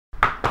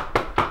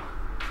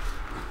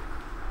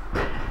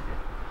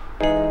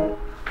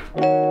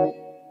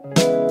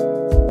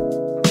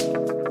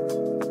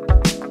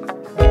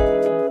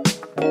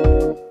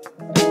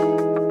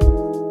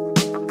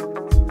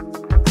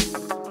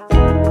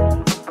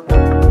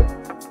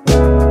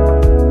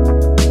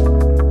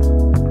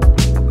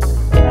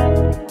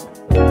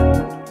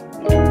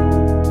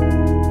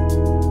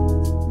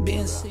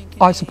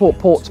I support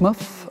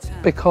Portsmouth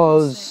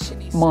because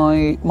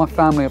my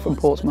family are from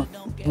Portsmouth.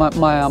 My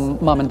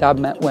mum and dad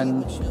met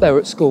when they were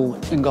at school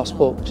in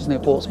Gosport, which is near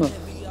Portsmouth.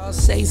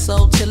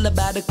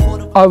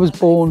 I was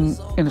born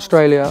in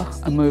Australia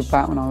and moved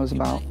back when I was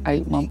about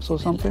 8 months or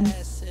something.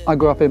 I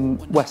grew up in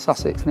West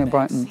Sussex near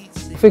Brighton.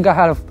 I think I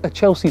had a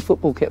Chelsea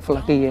football kit for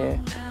like a year,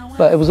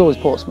 but it was always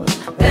Portsmouth.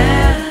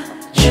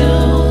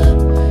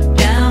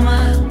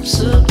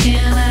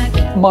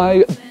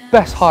 My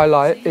best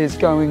highlight is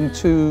going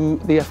to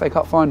the FA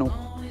Cup final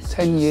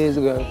 10 years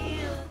ago.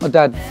 My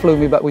dad flew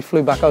me back, we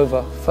flew back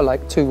over for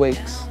like 2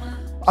 weeks.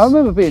 I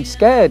remember being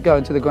scared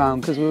going to the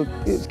ground because it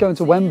was going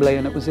to Wembley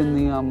and it was in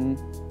the,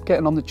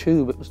 getting on the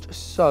tube, it was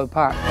just so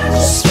packed.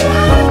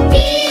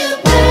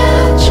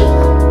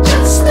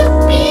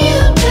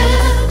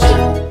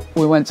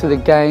 We went to the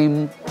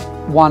game,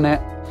 won it,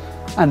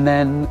 and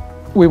then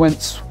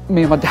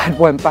me and my dad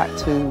went back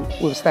to,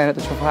 we were staying at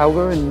the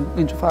Trafalgar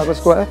in Trafalgar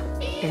Square.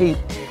 He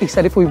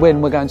said if we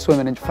win, we're going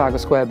swimming in Trafalgar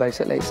Square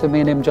basically. So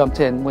me and him jumped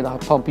in with our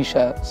Pompey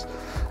shirts.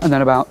 And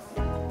then about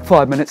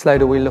 5 minutes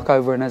later, we look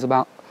over and there's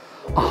about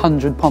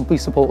 100 Pompey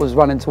supporters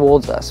running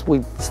towards us.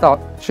 We start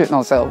shooting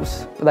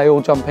ourselves. They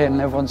all jump in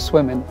and everyone's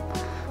swimming.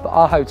 But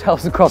our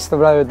hotel's across the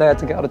road. They had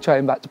to get on a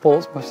train back to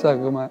Portsmouth. So it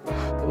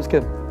was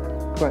good,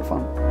 great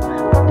fun.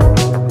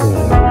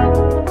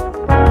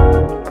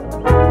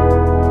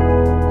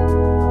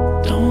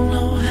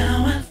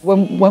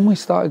 When we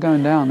started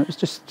going down, it was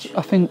just,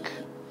 I think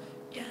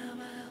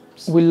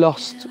we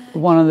lost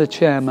one of the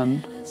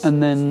chairmen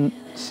and then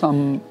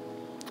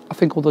I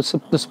think all the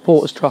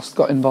supporters trust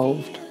got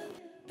involved.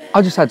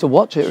 I just had to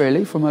watch it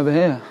really from over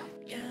here.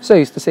 So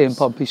used to seeing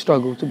Pompey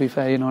struggle, to be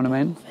fair, you know what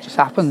I mean? It just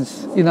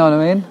happens, you know what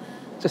I mean?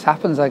 It just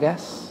happens, I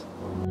guess.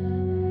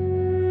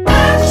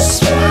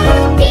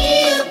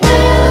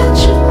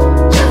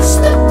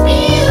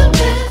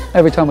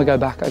 Every time we go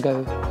back, I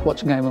go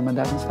watch a game with my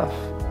dad and stuff.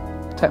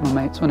 Take my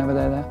mates whenever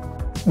they're there.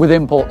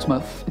 Within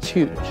Portsmouth, it's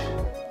huge.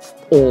 It's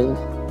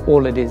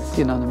all it is,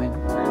 you know what I mean?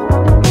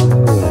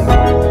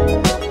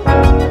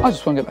 I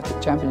just want to get back to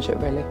the Championship,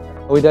 really.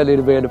 We don't need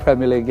to be in the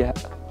Premier League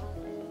yet.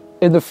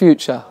 In the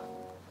future,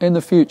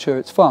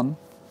 it's fun,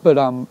 but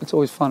it's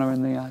always funner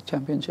in the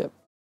Championship.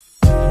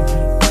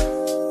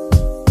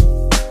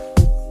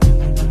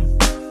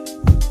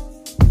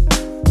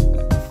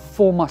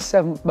 For my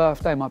 7th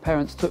birthday, my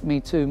parents took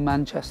me to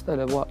Manchester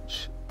to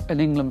watch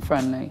an England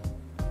friendly.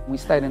 We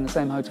stayed in the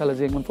same hotel as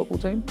the England football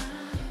team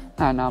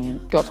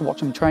and got to watch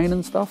them train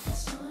and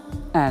stuff.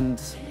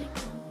 And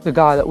the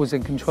guy that was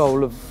in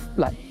control of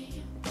like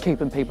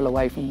keeping people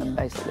away from them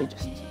basically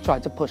just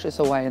tried to push us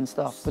away and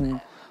stuff. And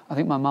I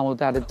think my mum or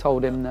dad had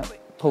told him that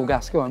Paul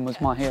Gascoigne was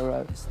my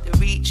hero.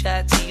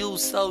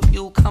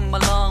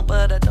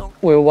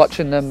 We were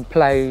watching them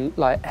play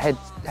like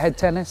head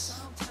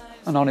tennis,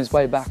 and on his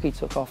way back he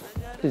took off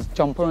his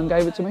jumper and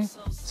gave it to me.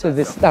 So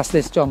that's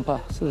this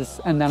jumper.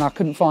 And then I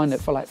couldn't find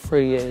it for like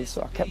 3 years,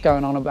 so I kept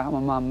going on about my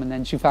mum, and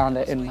then she found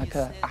it in like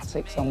an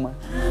attic somewhere.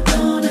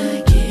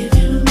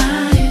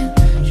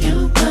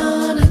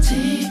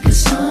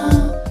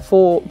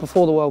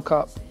 Before the World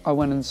Cup, I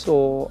went and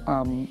saw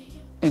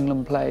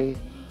England play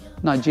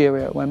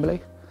Nigeria at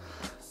Wembley,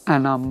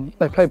 and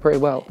they played pretty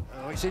well.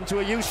 Oh, it's into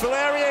a useful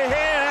area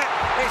here.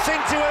 It's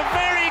into a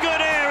very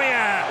good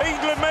area.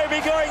 England may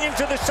be going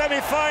into the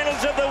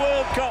semi-finals of the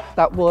World Cup.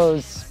 That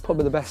was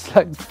probably the best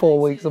like 4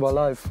 weeks of my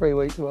life, 3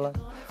 weeks of my life.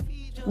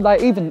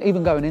 Like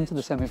even going into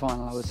the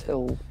semi-final, I was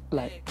still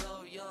like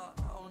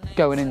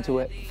going into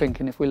it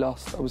thinking if we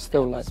lost, I was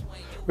still like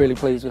really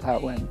pleased with how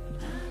it went.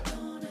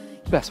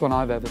 Best one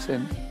I've ever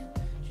seen.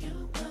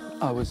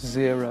 I was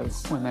 0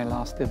 when they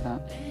last did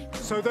that.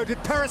 So though did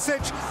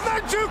Perisic,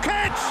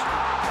 Mandzukic!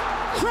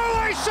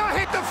 Croatia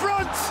hit the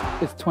front!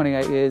 It's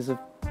 28 years of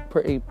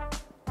pretty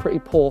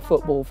poor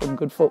football from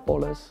good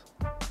footballers.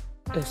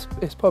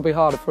 It's probably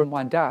harder for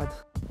my dad.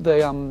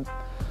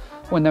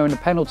 When they were in the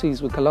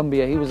penalties with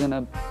Colombia, he was in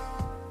a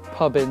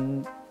pub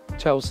in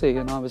Chelsea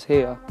and I was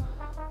here.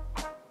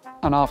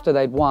 And after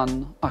they'd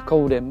won, I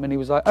called him and he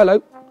was like,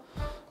 hello.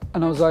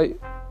 And I was like,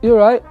 you all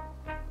right?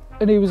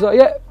 And he was like,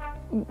 yeah,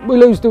 we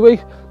lose, do we?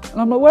 And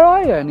I'm like, where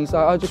are you? And he's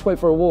like, I just went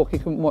for a walk. He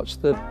couldn't watch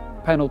the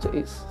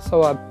penalties.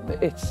 So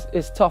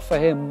it's tough for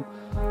him.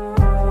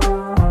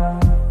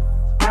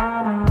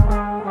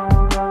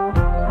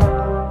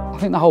 I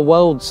think the whole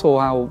world saw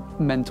how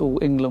mental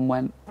England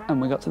went and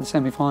we got to the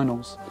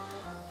semi-finals.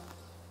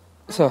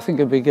 So I think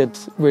it'd be good,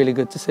 really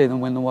good to see them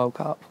win the World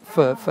Cup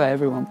for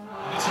everyone.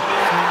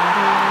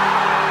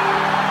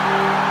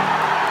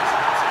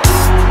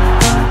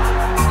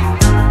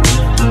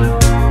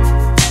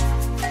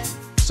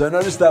 So I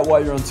noticed that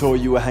while you're on tour,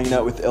 you were hanging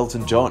out with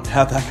Elton John.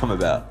 How'd that come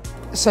about?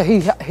 So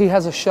he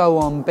has a show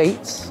on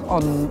Beats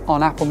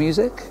on Apple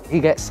Music. He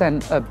gets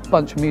sent a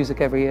bunch of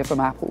music every year from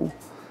Apple,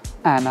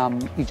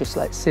 and he just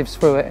like sifts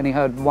through it, and he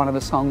heard one of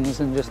the songs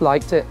and just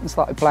liked it and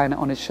started playing it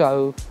on his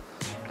show.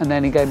 And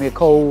then he gave me a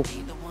call,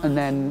 and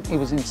then he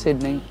was in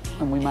Sydney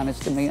and we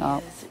managed to meet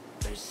up,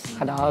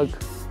 had a hug,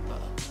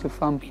 good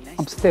fun.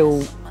 I'm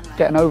still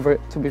getting over it,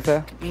 to be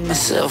fair.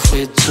 Myself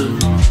with two.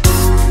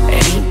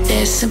 Ain't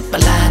that simple,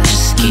 I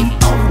just keep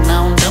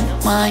on,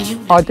 don't mind you.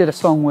 I did a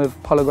song with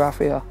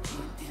Poloshirt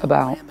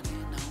about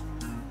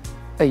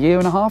a year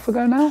and a half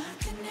ago now,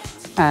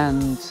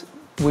 and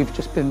we've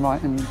just been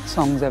writing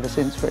songs ever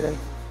since, really.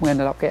 We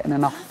ended up getting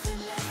enough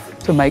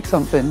to make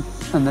something,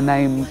 and the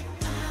name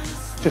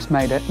just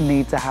made it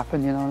need to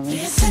happen, you know what I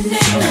mean?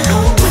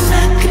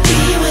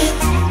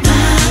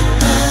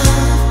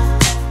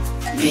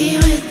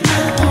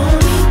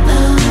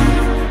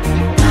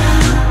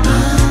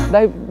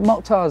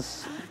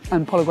 Mokhtar's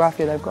and Poloshirt,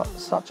 they've got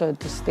such a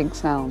distinct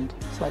sound.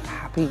 It's like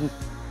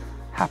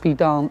happy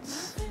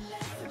dance.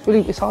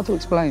 It's hard to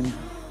explain.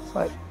 It's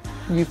like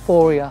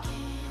euphoria.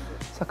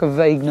 It's like a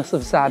vagueness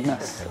of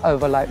sadness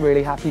over like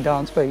really happy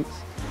dance beats.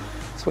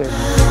 It's weird.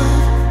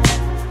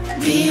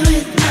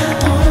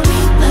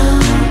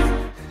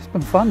 It's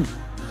been fun.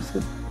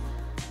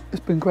 It's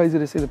been crazy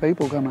to see the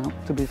people come out,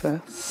 to be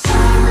fair.